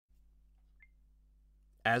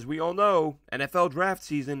As we all know, NFL draft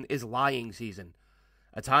season is lying season,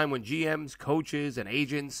 a time when GMs, coaches, and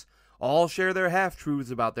agents all share their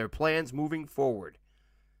half-truths about their plans moving forward,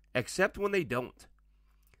 except when they don't.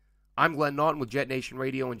 I'm Glenn Naughton with Jet Nation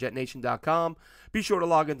Radio and JetNation.com. Be sure to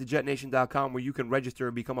log into JetNation.com where you can register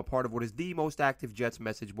and become a part of what is the most active Jets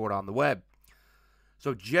message board on the web.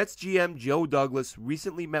 So Jets GM Joe Douglas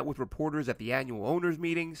recently met with reporters at the annual owners'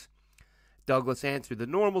 meetings. Douglas answered the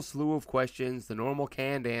normal slew of questions, the normal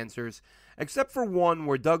canned answers, except for one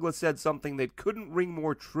where Douglas said something that couldn't ring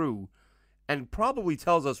more true and probably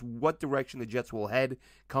tells us what direction the Jets will head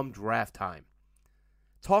come draft time.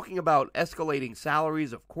 Talking about escalating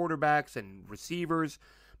salaries of quarterbacks and receivers,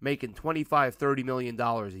 making $25, $30 million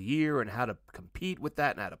a year, and how to compete with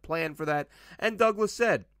that and how to plan for that. And Douglas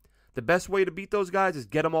said, the best way to beat those guys is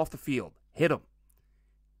get them off the field. Hit them.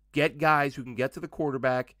 Get guys who can get to the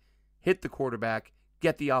quarterback, hit the quarterback,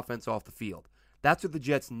 get the offense off the field. That's what the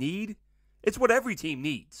Jets need. It's what every team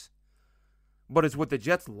needs. But it's what the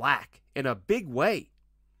Jets lack in a big way.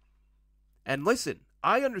 And listen,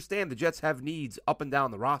 I understand the Jets have needs up and down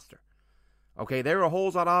the roster. Okay, there are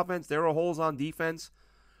holes on offense, there are holes on defense.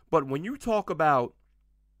 But when you talk about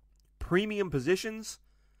premium positions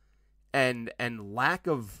and lack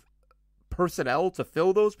of personnel to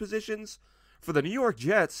fill those positions, for the New York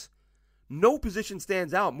Jets, no position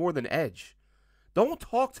stands out more than edge. Don't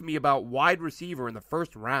talk to me about wide receiver in the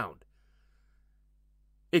first round.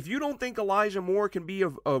 If you don't think Elijah Moore can be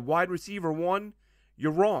a wide receiver one,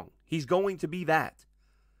 you're wrong. He's going to be that.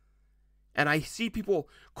 And I see people,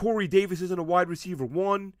 Corey Davis isn't a wide receiver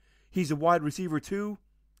one, he's a wide receiver two.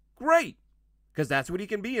 Great, because that's what he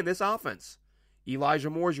can be in this offense. Elijah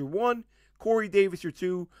Moore's your one, Corey Davis your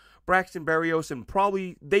two, Braxton Berrios, and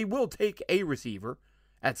probably they will take a receiver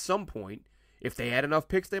at some point. If they add enough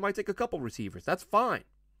picks, they might take a couple receivers. That's fine.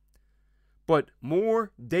 But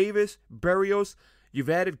Moore, Davis, Berrios, you've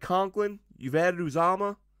added Conklin, you've added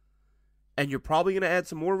Uzama, and you're probably going to add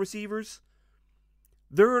some more receivers.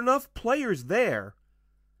 There are enough players there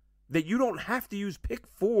that you don't have to use pick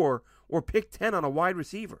 4 or pick 10 on a wide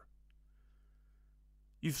receiver.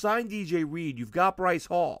 You've signed DJ Reed, you've got Bryce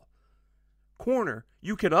Hall. Corner,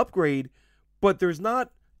 you can upgrade, but there's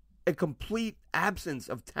not a complete absence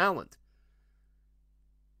of talent.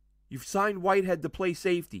 You've signed Whitehead to play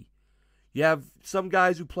safety. You have some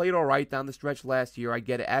guys who played all right down the stretch last year. I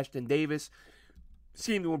get it. Ashton Davis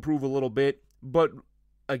seemed to improve a little bit, but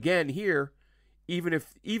again here, even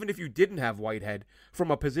if you didn't have Whitehead,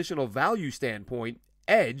 from a positional value standpoint,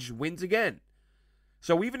 edge wins again.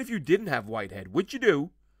 So even if you didn't have Whitehead, which you do,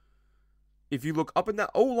 if you look up in that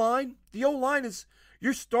O-line, the O-line is,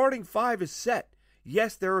 your starting five is set.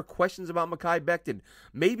 Yes, there are questions about Mekhi Becton.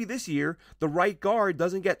 Maybe this year, the right guard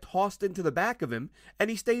doesn't get tossed into the back of him, and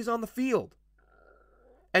he stays on the field.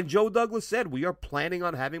 And Joe Douglas said, we are planning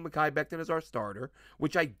on having Mekhi Becton as our starter,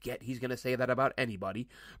 which I get he's going to say that about anybody,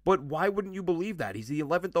 but why wouldn't you believe that? He's the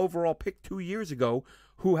 11th overall pick 2 years ago,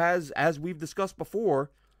 who has, as we've discussed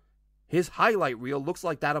before, his highlight reel looks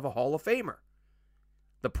like that of a Hall of Famer.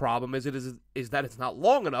 The problem is that it's not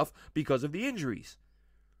long enough because of the injuries.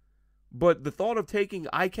 But the thought of taking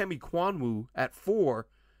Ikem Ekwonu at 4,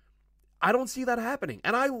 I don't see that happening.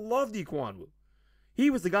 And I loved Ekwonu. He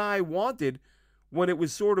was the guy I wanted when it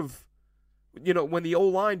was sort of, when the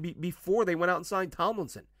O-line, before they went out and signed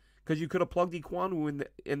Tomlinson. Because you could have plugged Ekwonu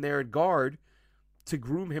in there at guard to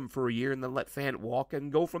groom him for a year and then let Fant walk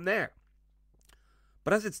and go from there.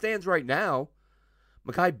 But as it stands right now,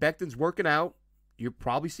 Mekhi Becton's working out. You're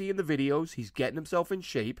probably seeing the videos. He's getting himself in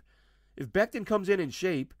shape. If Becton comes in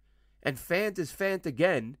shape, and Fant is Fant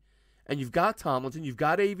again, and you've got Tomlinson, you've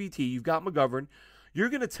got AVT, you've got McGovern, you're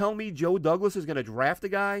going to tell me Joe Douglas is going to draft a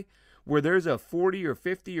guy where there's a 40 or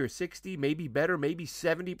 50 or 60, maybe better, maybe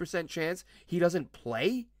 70% chance he doesn't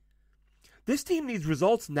play? This team needs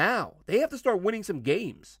results now. They have to start winning some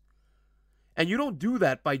games. And you don't do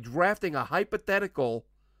that by drafting a hypothetical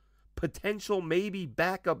potential maybe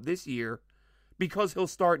backup this year because he'll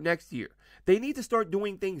start next year. They need to start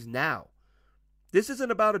doing things now. This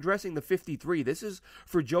isn't about addressing the 53. This is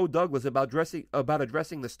for Joe Douglas about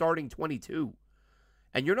addressing the starting 22.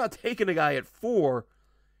 And you're not taking a guy at 4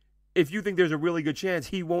 if you think there's a really good chance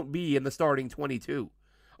he won't be in the starting 22.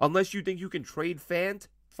 Unless you think you can trade Fant,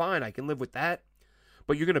 fine, I can live with that.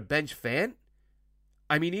 But you're going to bench Fant?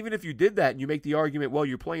 I mean, even if you did that and you make the argument, well,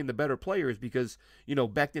 you're playing the better players because,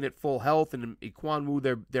 Becton at full health and Ekwonu,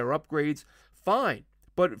 their upgrades, fine.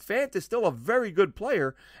 But Fant is still a very good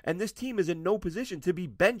player, and this team is in no position to be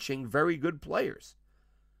benching very good players.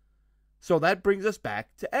 So that brings us back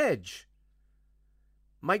to edge.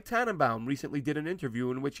 Mike Tannenbaum recently did an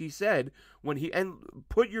interview in which he said, and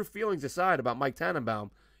put your feelings aside about Mike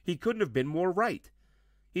Tannenbaum, he couldn't have been more right.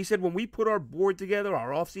 He said, when we put our board together,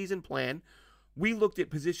 our offseason plan, we looked at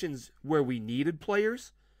positions where we needed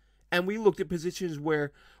players, and we looked at positions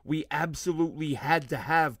where we absolutely had to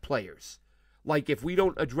have players. Like, if we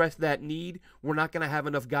don't address that need, we're not going to have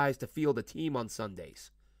enough guys to field a team on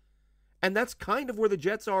Sundays. And that's kind of where the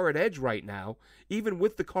Jets are at edge right now, even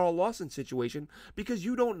with the Carl Lawson situation, because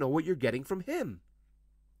you don't know what you're getting from him.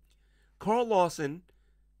 Carl Lawson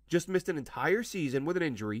just missed an entire season with an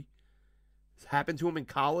injury. It's happened to him in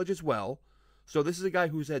college as well. So this is a guy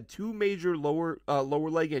who's had 2 major lower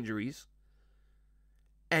leg injuries,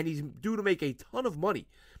 and he's due to make a ton of money.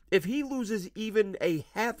 If he loses even a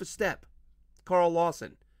half a step, Carl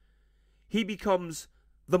Lawson, he becomes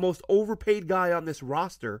the most overpaid guy on this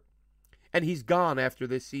roster, and he's gone after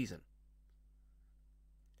this season.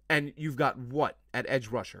 And you've got what at edge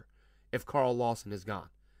rusher if Carl Lawson is gone?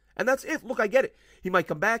 And that's it. Look, I get it. He might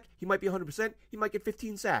come back. He might be 100%. He might get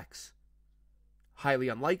 15 sacks. Highly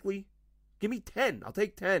unlikely. Give me 10. I'll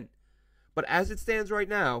take 10. But as it stands right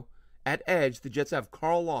now, at edge, the Jets have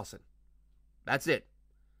Carl Lawson. That's it.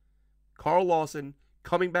 Carl Lawson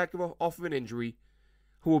coming back off of an injury,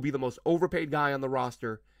 who will be the most overpaid guy on the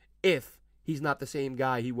roster if he's not the same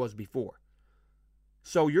guy he was before.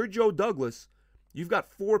 So you're Joe Douglas. You've got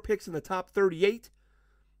 4 picks in the top 38.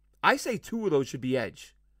 I say 2 of those should be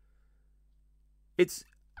edge. It's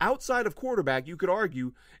outside of quarterback, you could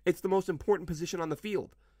argue it's the most important position on the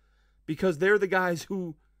field because they're the guys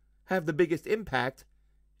who have the biggest impact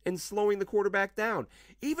in slowing the quarterback down.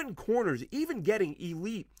 Even corners, even getting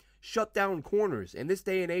elite shutdown corners in this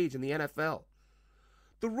day and age in the NFL.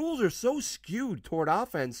 The rules are so skewed toward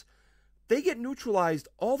offense, they get neutralized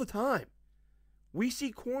all the time. We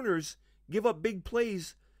see corners give up big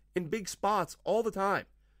plays in big spots all the time.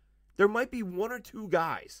 There might be 1 or 2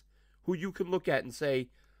 guys who you can look at and say,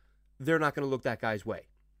 they're not going to look that guy's way.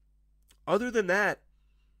 Other than that,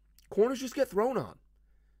 corners just get thrown on.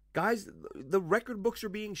 Guys, the record books are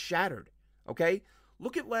being shattered, okay?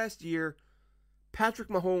 Look at last year, Patrick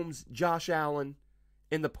Mahomes, Josh Allen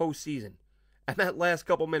in the postseason. And that last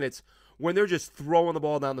couple minutes when they're just throwing the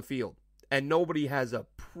ball down the field and nobody has a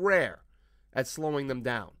prayer at slowing them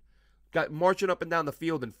down. Got marching up and down the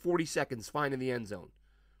field in 40 seconds, finding the end zone.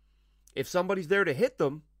 If somebody's there to hit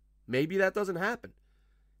them, maybe that doesn't happen.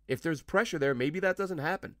 If there's pressure there, maybe that doesn't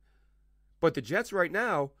happen. But the Jets right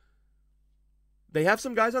now, they have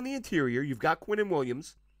some guys on the interior. You've got Quinnen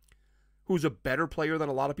Williams, who's a better player than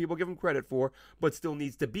a lot of people give him credit for, but still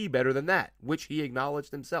needs to be better than that, which he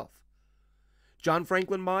acknowledged himself. John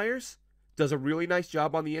Franklin Myers does a really nice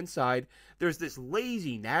job on the inside. There's this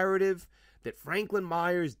lazy narrative that Franklin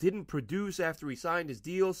Myers didn't produce after he signed his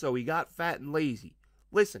deal, so he got fat and lazy.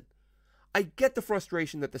 Listen, I get the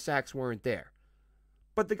frustration that the sacks weren't there.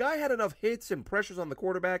 But the guy had enough hits and pressures on the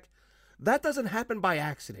quarterback. That doesn't happen by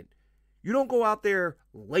accident. You don't go out there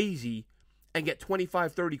lazy and get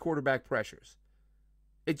 25, 30 quarterback pressures.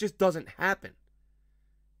 It just doesn't happen.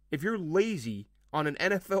 If you're lazy on an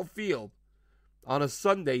NFL field on a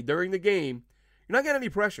Sunday during the game, you're not getting any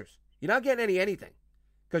pressures. You're not getting anything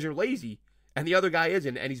because you're lazy and the other guy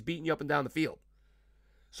isn't and he's beating you up and down the field.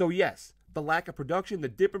 So yes, the lack of production, the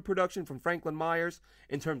dip in production from Franklin Myers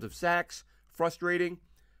in terms of sacks, frustrating,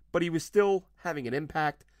 but he was still having an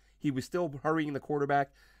impact. He was still hurrying the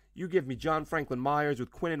quarterback. You give me John Franklin Myers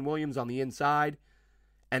with Quinnen Williams on the inside,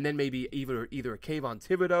 and then maybe either a Kayvon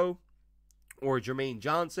Thibodeau or a Jermaine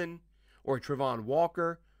Johnson or a Travon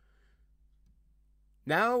Walker.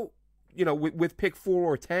 Now, with pick 4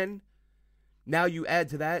 or 10, now you add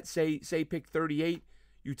to that, say pick 38,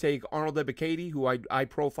 you take Arnold Ebiketie, who I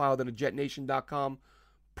profiled in a JetNation.com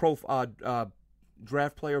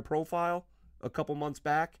draft player profile a couple months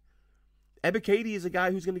back. Ebiketie is a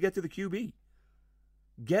guy who's going to get to the QB.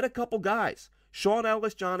 Get a couple guys. Sean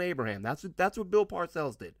Ellis, John Abraham. That's what Bill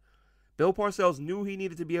Parcells did. Bill Parcells knew he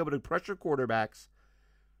needed to be able to pressure quarterbacks.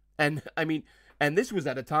 And this was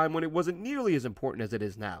at a time when it wasn't nearly as important as it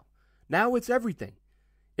is now. Now it's everything.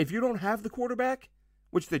 If you don't have the quarterback,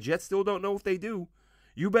 which the Jets still don't know if they do,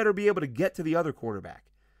 you better be able to get to the other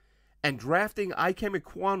quarterback. And drafting Ikem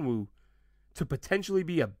Ekwonu to potentially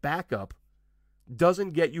be a backup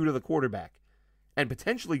doesn't get you to the quarterback and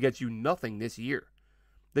potentially gets you nothing this year.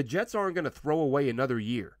 The Jets aren't going to throw away another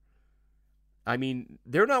year.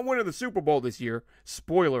 They're not winning the Super Bowl this year,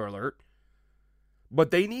 spoiler alert,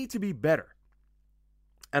 but they need to be better.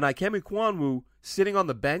 And Ikem Ekwonu sitting on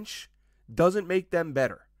the bench doesn't make them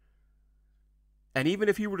better. And even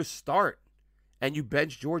if he were to start and you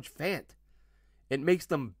bench George Fant, it makes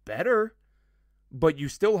them better, but you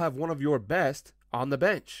still have one of your best on the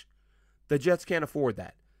bench. The Jets can't afford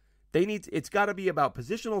that. It's got to be about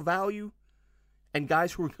positional value and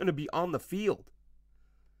guys who are going to be on the field.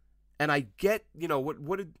 And I get,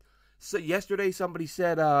 so yesterday somebody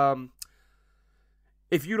said,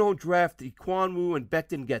 if you don't draft Ekwonu and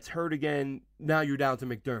Becton gets hurt again, now you're down to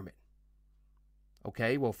McDermott.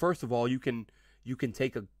 Okay, well, first of all, you can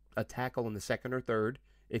take a tackle in the second or third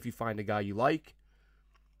if you find a guy you like.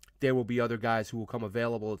 There will be other guys who will come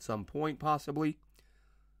available at some point, possibly.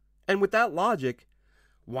 And with that logic,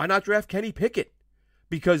 why not draft Kenny Pickett?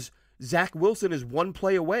 Because Zach Wilson is one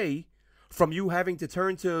play away from you having to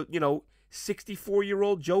turn to,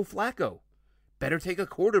 64-year-old Joe Flacco. Better take a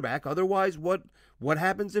quarterback. Otherwise, what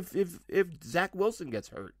happens if Zach Wilson gets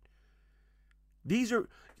hurt? These are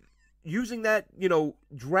using that,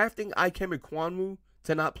 drafting Ikem Ekwonu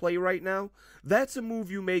to not play right now. That's a move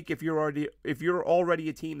you make if you're already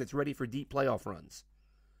a team that's ready for deep playoff runs,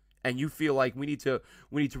 and you feel like we need to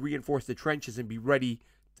reinforce the trenches and be ready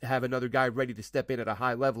to have another guy ready to step in at a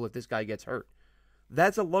high level if this guy gets hurt.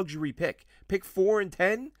 That's a luxury pick. Pick 4 and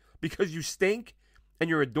 10 because you stink and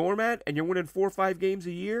you're a doormat and you're winning 4 or 5 games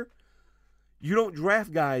a year. You don't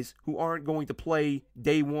draft guys who aren't going to play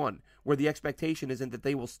day one, where the expectation isn't that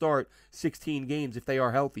they will start 16 games if they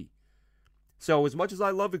are healthy. So as much as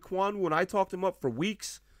I love Ekwonu, and I talked him up for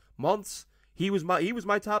weeks, months, he was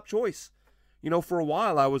my top choice. For a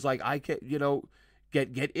while I was like, I can,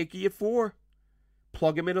 get Icky at 4,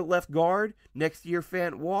 plug him in at left guard. Next year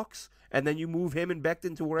Fant walks, and then you move him and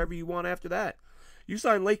Becton to wherever you want after that. You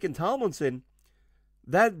sign Laken Tomlinson.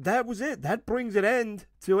 That was it. That brings an end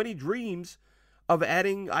to any dreams of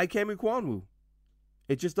adding Ikem Ekwonu.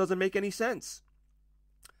 It just doesn't make any sense.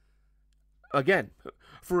 Again,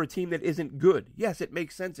 for a team that isn't good, yes, it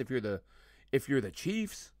makes sense if you're the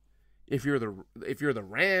Chiefs, if you're the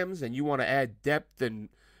Rams, and you want to add depth and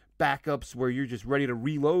backups where you're just ready to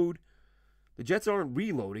reload. The Jets aren't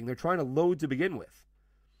reloading; they're trying to load to begin with.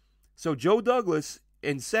 So Joe Douglas,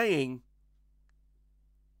 in saying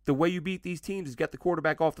the way you beat these teams is get the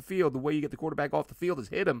quarterback off the field, the way you get the quarterback off the field is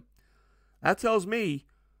hit him. That tells me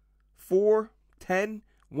 4, 10,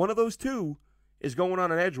 one of those two is going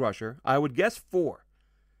on an edge rusher. I would guess 4.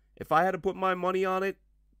 If I had to put my money on it,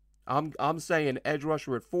 I'm saying edge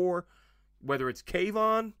rusher at 4. Whether it's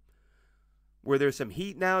Kayvon, where there's some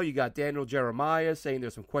heat now, you got Daniel Jeremiah saying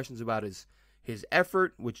there's some questions about his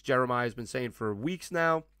effort, which Jeremiah has been saying for weeks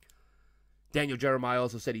now. Daniel Jeremiah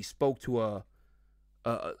also said he spoke to a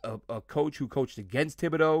coach who coached against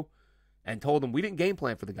Thibodeau and told him, we didn't game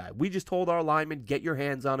plan for the guy. We just told our lineman, get your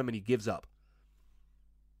hands on him, and he gives up.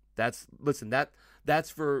 That's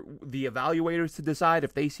for the evaluators to decide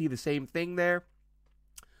if they see the same thing there.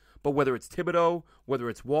 But whether it's Thibodeau,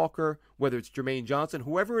 whether it's Walker, whether it's Jermaine Johnson,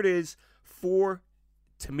 whoever it is, 4,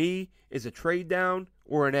 to me, is a trade down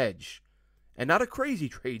or an edge. And not a crazy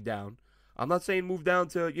trade down. I'm not saying move down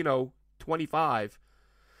to, 25.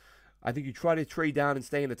 I think you try to trade down and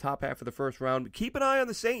stay in the top half of the first round. But keep an eye on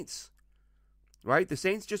the Saints. Right? The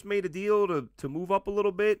Saints just made a deal to move up a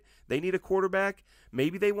little bit. They need a quarterback.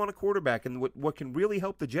 Maybe they want a quarterback. And what can really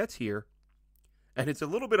help the Jets here, and it's a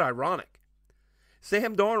little bit ironic,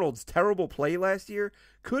 Sam Darnold's terrible play last year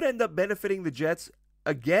could end up benefiting the Jets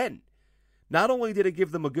again. Not only did it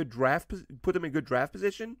give them put them in good draft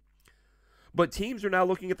position, but teams are now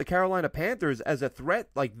looking at the Carolina Panthers as a threat.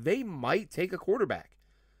 Like, they might take a quarterback.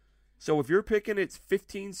 So if you're picking it's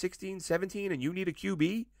 15, 16, 17, and you need a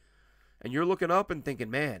QB, and you're looking up and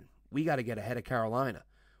thinking, man, we got to get ahead of Carolina.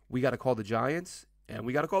 We got to call the Giants, and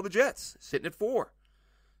we got to call the Jets, sitting at 4.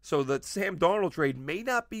 So the Sam Darnold trade may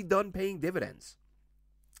not be done paying dividends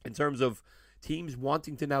in terms of teams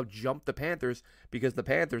wanting to now jump the Panthers, because the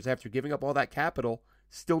Panthers, after giving up all that capital,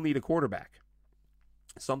 still need a quarterback.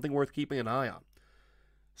 Something worth keeping an eye on.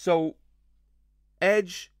 So,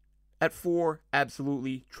 edge at 4,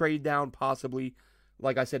 absolutely. Trade down, possibly.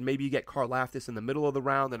 Like I said, maybe you get Karlaftis in the middle of the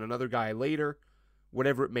round and another guy later,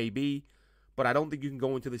 whatever it may be. But I don't think you can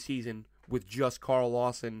go into the season with just Carl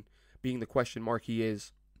Lawson being the question mark he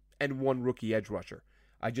is and one rookie edge rusher.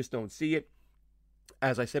 I just don't see it.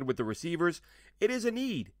 As I said with the receivers, it is a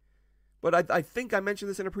need. But I think I mentioned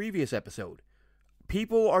this in a previous episode.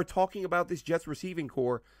 People are talking about this Jets receiving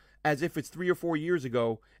core as if it's 3 or 4 years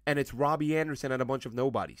ago and it's Robbie Anderson and a bunch of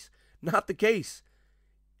nobodies. Not the case.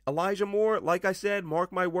 Elijah Moore, like I said,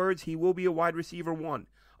 mark my words, he will be a wide receiver 1.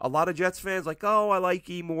 A lot of Jets fans like, oh, I like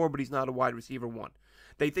E. Moore, but he's not a wide receiver 1.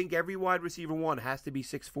 They think every wide receiver 1 has to be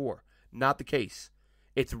 6'4". Not the case.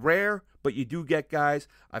 It's rare, but you do get guys.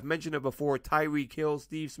 I've mentioned it before, Tyreek Hill,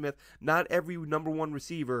 Steve Smith. Not every number one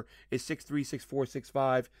receiver is 6'3", 6'4",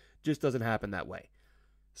 6'5". Just doesn't happen that way.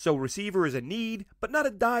 So receiver is a need, but not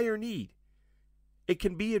a dire need. It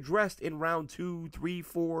can be addressed in round 2, 3,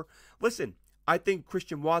 4. Listen, I think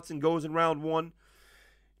Christian Watson goes in round 1.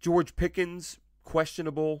 George Pickens,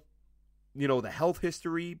 questionable. The health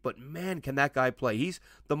history, but man, can that guy play.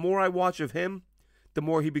 The more I watch of him, the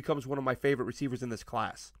more he becomes one of my favorite receivers in this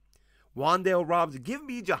class. Wan'Dale Robinson, give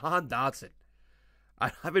me Jahan Dotson.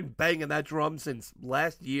 I've been banging that drum since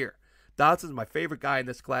last year. Dotson's my favorite guy in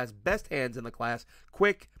this class, best hands in the class,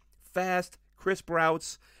 quick, fast, crisp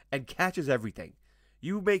routes, and catches everything.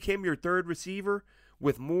 You make him your third receiver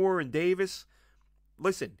with Moore and Davis,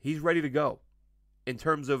 listen, he's ready to go. In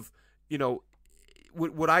terms of,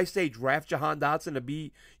 would I say draft Jahan Dotson to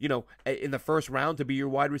be, in the first round to be your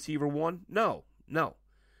wide receiver 1? No.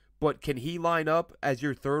 But can he line up as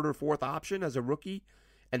your third or fourth option as a rookie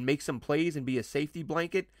and make some plays and be a safety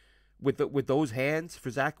blanket with those hands for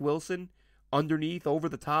Zach Wilson? Underneath, over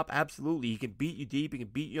the top, absolutely. He can beat you deep. He can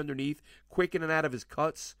beat you underneath. Quick in and out of his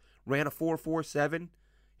cuts. Ran a 4.47.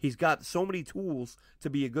 He's got so many tools to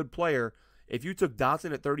be a good player. If you took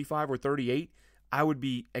Dotson at 35 or 38, I would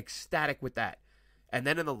be ecstatic with that. And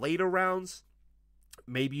then in the later rounds,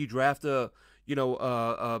 maybe you draft Bo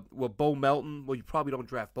Melton. Well, you probably don't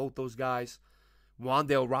draft both those guys.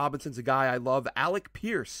 Wan'Dale Robinson's a guy I love. Alec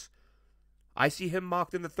Pierce. I see him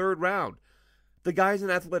mocked in the third round. The guy's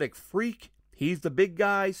an athletic freak. He's the big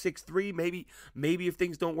guy, 6'3". Maybe if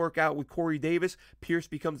things don't work out with Corey Davis, Pierce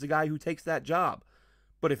becomes the guy who takes that job.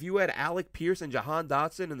 But if you had Alec Pierce and Jahan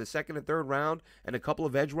Dotson in the second and third round and a couple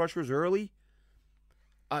of edge rushers early,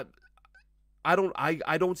 I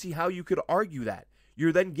don't see how you could argue that.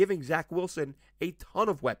 You're then giving Zach Wilson a ton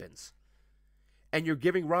of weapons. And you're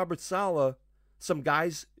giving Robert Saleh some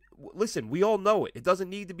guys. Listen, we all know it. It doesn't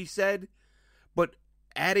need to be said. But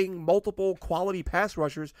adding multiple quality pass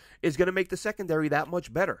rushers is going to make the secondary that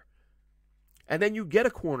much better. And then you get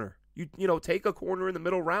a corner. You take a corner in the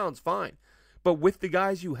middle rounds, fine. But with the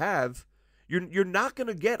guys you have, you're not going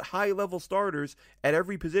to get high-level starters at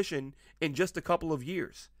every position in just a couple of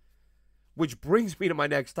years. Which brings me to my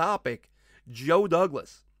next topic, Joe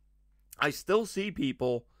Douglas. I still see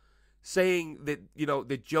people saying that,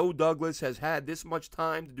 that Joe Douglas has had this much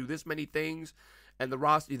time to do this many things and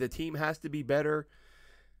the team has to be better.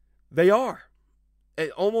 They are.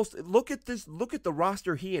 Look at the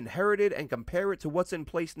roster he inherited and compare it to what's in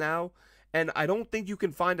place now, and I don't think you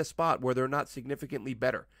can find a spot where they're not significantly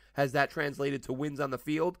better. Has that translated to wins on the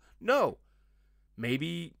field? No.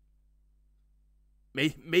 Maybe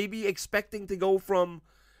expecting to go from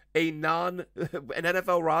an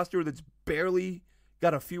NFL roster that's barely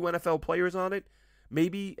got a few NFL players on it,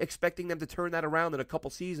 maybe expecting them to turn that around in a couple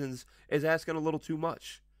seasons is asking a little too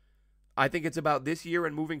much. I think it's about this year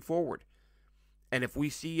and moving forward. And if we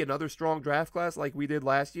see another strong draft class like we did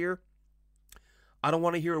last year, I don't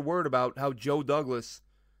want to hear a word about how Joe Douglas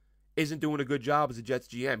isn't doing a good job as a Jets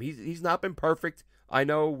GM. He's not been perfect. I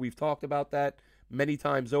know we've talked about that many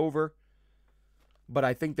times over. But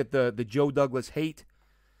I think that the Joe Douglas hate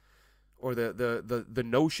or the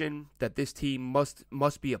notion that this team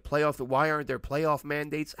must be a playoff, why aren't there playoff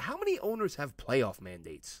mandates? How many owners have playoff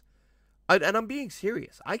mandates? And I'm being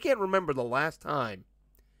serious. I can't remember the last time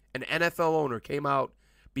an NFL owner came out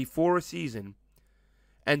before a season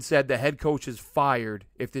and said the head coach is fired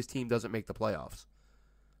if this team doesn't make the playoffs.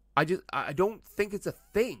 I don't think it's a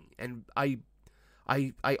thing, and I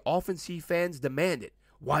often see fans demand it.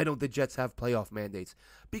 Why don't the Jets have playoff mandates?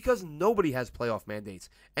 Because nobody has playoff mandates,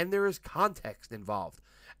 and there is context involved.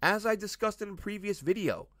 As I discussed in a previous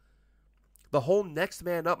video, the whole next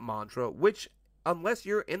man up mantra, which, unless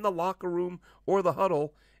you're in the locker room or the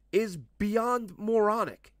huddle, is beyond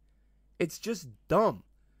moronic. It's just dumb.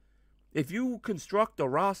 If you construct a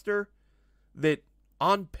roster that,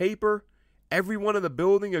 on paper, everyone in the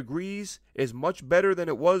building agrees is much better than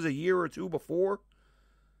it was a year or two before,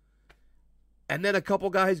 and then a couple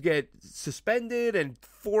guys get suspended and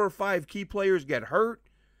 4 or 5 key players get hurt.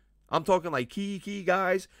 I'm talking like key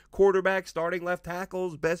guys, quarterbacks, starting left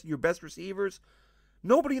tackles, your best receivers.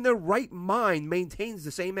 Nobody in their right mind maintains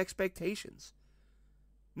the same expectations.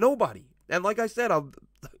 Nobody. And like I said,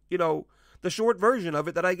 the short version of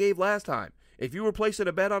it that I gave last time. If you were placing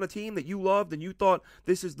a bet on a team that you loved and you thought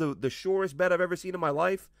this is the surest bet I've ever seen in my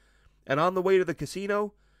life, and on the way to the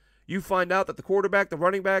casino, you find out that the quarterback, the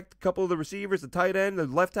running back, a couple of the receivers, the tight end, the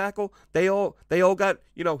left tackle, they all got,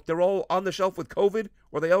 they're all on the shelf with COVID,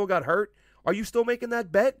 or they all got hurt. Are you still making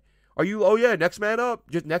that bet? Are you, next man up,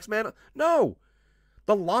 just next man up? No.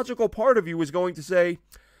 the logical part of you is going to say,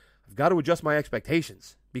 I've got to adjust my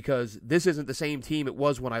expectations because this isn't the same team it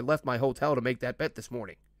was when I left my hotel to make that bet this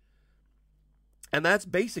morning. And that's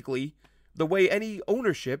basically the way any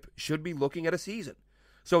ownership should be looking at a season.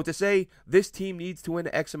 So to say this team needs to win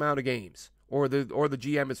X amount of games or the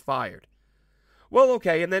GM is fired. Well,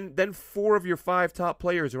 okay, and then 4 of your 5 top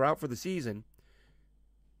players are out for the season,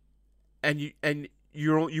 and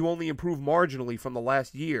you only improve marginally from the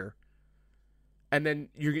last year, and then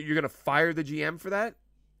you're going to fire the GM for that?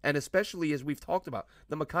 And especially as we've talked about,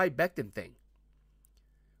 the Mekhi Becton thing.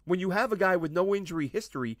 When you have a guy with no injury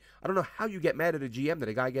history, I don't know how you get mad at a GM that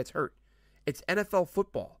a guy gets hurt. It's NFL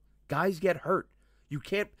football. Guys get hurt. You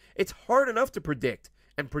can't. It's hard enough to predict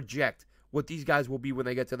and project what these guys will be when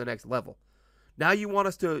they get to the next level. Now you want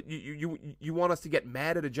us to you want us to get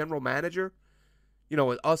mad at a general manager? You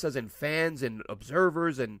know, us as in fans and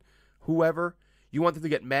observers and whoever. You want them to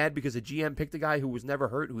get mad because a GM picked a guy who was never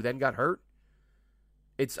hurt, who then got hurt?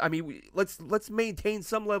 Let's maintain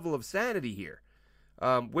some level of sanity here.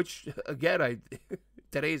 Which, again,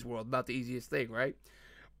 today's world, not the easiest thing, right?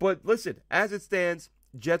 But listen, as it stands,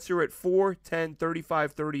 Jets are at 4, 10,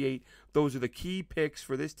 35, 38. Those are the key picks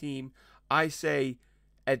for this team. I say,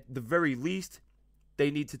 at the very least,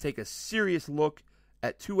 they need to take a serious look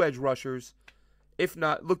at 2 edge rushers. If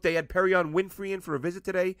not, look, they had Perion Winfrey in for a visit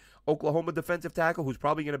today, Oklahoma defensive tackle, who's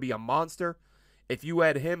probably going to be a monster. If you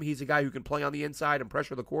add him, he's a guy who can play on the inside and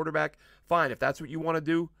pressure the quarterback. Fine, if that's what you want to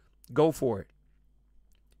do, go for it.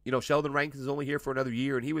 You know, Sheldon Rankins is only here for another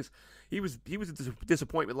year, and he was a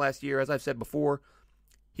disappointment last year. As I've said before,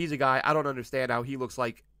 he's a guy, I don't understand how he looks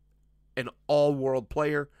like an all-world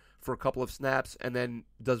player for a couple of snaps and then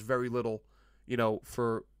does very little, you know,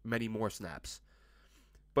 for many more snaps.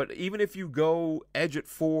 But even if you go edge at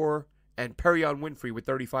 4 and Perion Winfrey with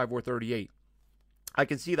 35 or 38, I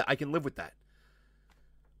can see that. I can live with that.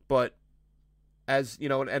 But as, you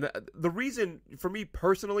know, and the reason, for me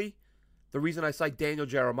personally, the reason I cite Daniel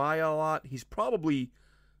Jeremiah a lot, he's probably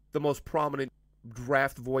the most prominent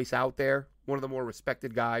draft voice out there, one of the more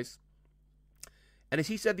respected guys. And as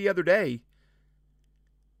he said the other day,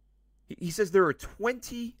 he says there are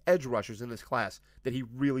 20 edge rushers in this class that he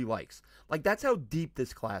really likes. Like, that's how deep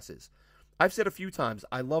this class is. I've said a few times,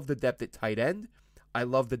 I love the depth at tight end, I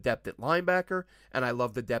love the depth at linebacker, and I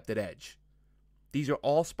love the depth at edge. These are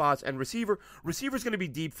all spots. And receiver's going to be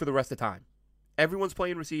deep for the rest of the time. Everyone's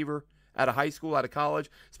playing receiver out of high school, out of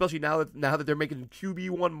college, especially now that they're making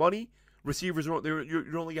QB1 money. Receivers, you're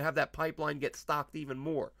only going to have that pipeline get stocked even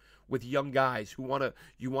more with young guys who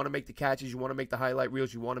you want to make the catches, you want to make the highlight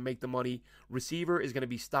reels, you want to make the money. Receiver is going to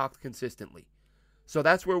be stocked consistently. So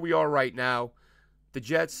that's where we are right now. The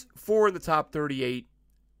Jets, 4 in the top 38.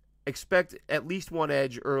 Expect at least 1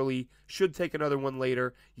 edge early. Should take another one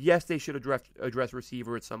later. Yes, they should address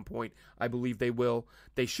receiver at some point. I believe they will.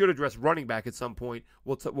 They should address running back at some point.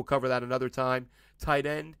 We'll cover that another time. Tight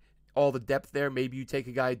end, all the depth there. Maybe you take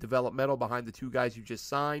a guy developmental behind the 2 guys you just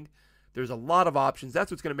signed. There's a lot of options.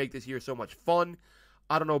 That's what's going to make this year so much fun.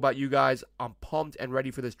 I don't know about you guys. I'm pumped and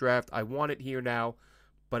ready for this draft. I want it here now.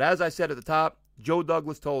 But as I said at the top, Joe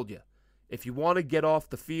Douglas told you, if you want to get off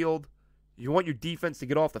the field, you want your defense to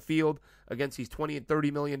get off the field against these $20 and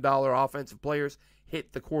 $30 million offensive players,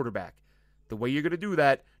 hit the quarterback. The way you're going to do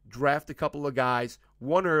that, draft a couple of guys,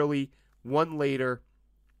 1 early, 1 later,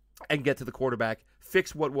 and get to the quarterback.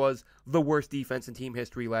 Fix what was the worst defense in team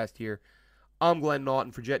history last year. I'm Glenn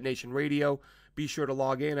Naughton for Jet Nation Radio. Be sure to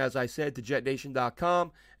log in, as I said, to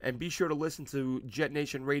jetnation.com, and be sure to listen to Jet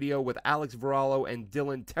Nation Radio with Alex Varallo and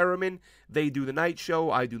Dylan Terraman. They do the night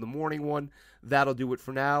show, I do the morning one. That'll do it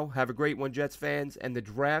for now. Have a great one, Jets fans, and the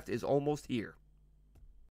draft is almost here.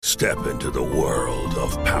 Step into the world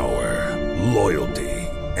of power, loyalty,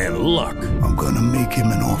 and luck. I'm gonna make him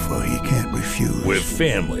an offer he can't refuse. With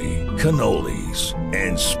family, cannolis,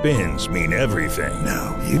 and spins mean everything.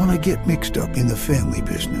 Now, you wanna get mixed up in the family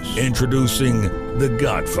business. Introducing The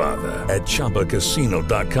Godfather at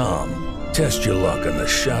ChumbaCasino.com. Test your luck in the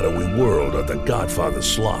shadowy world of The Godfather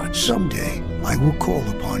slot. Someday, I will call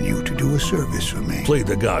upon you to do a service for me. Play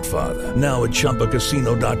The Godfather, now at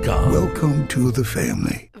ChumbaCasino.com. Welcome to the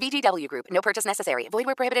family. VGW Group. No purchase necessary. Void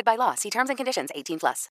where prohibited by law. See terms and conditions. 18+.